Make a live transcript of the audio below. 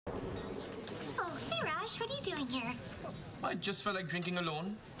Rajesh, what are you doing here? I just felt like drinking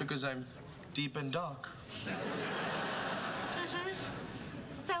alone because I'm deep and dark.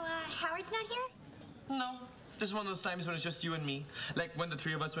 So, Howard's not here? No. This is one of those times when it's just you and me. Like when the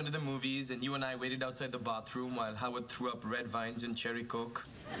three of us went to the movies and you and I waited outside the bathroom while Howard threw up red vines and cherry coke.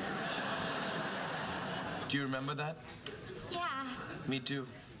 Do you remember that? Yeah. Me too.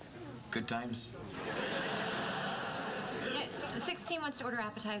 Good times. Yeah, 16 wants to order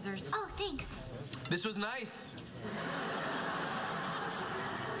appetizers. Oh, thanks. This was nice.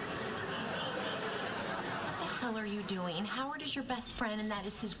 What the hell are you doing? Howard is your best friend, and that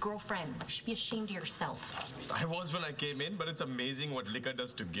is his girlfriend. You should be ashamed of yourself. I was when I came in, but it's amazing what liquor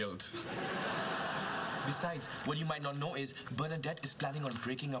does to guilt. Besides, what you might not know is Bernadette is planning on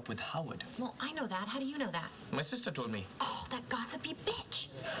breaking up with Howard. Well, I know that. How do you know that? My sister told me. Oh, that gossipy bitch.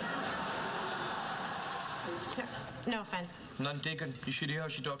 Sir, no offense. None taken. You should hear how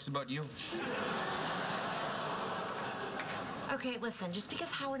she talks about you. Okay, listen, just because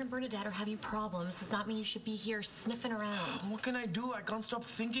Howard and Bernadette are having problems does not mean you should be here sniffing around. What can I do? I can't stop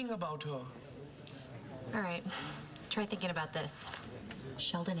thinking about her. All right, try thinking about this.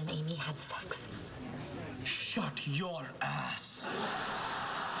 Sheldon and Amy had sex. Shut your ass.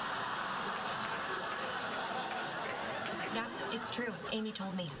 Yeah, it's true. Amy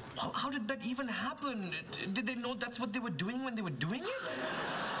told me. How did that even happen? Did they know that's what they were doing when they were doing it?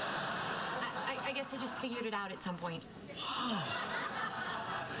 I guess they just figured it out at some point. I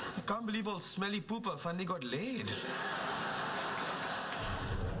can't believe all smelly pooper finally got laid.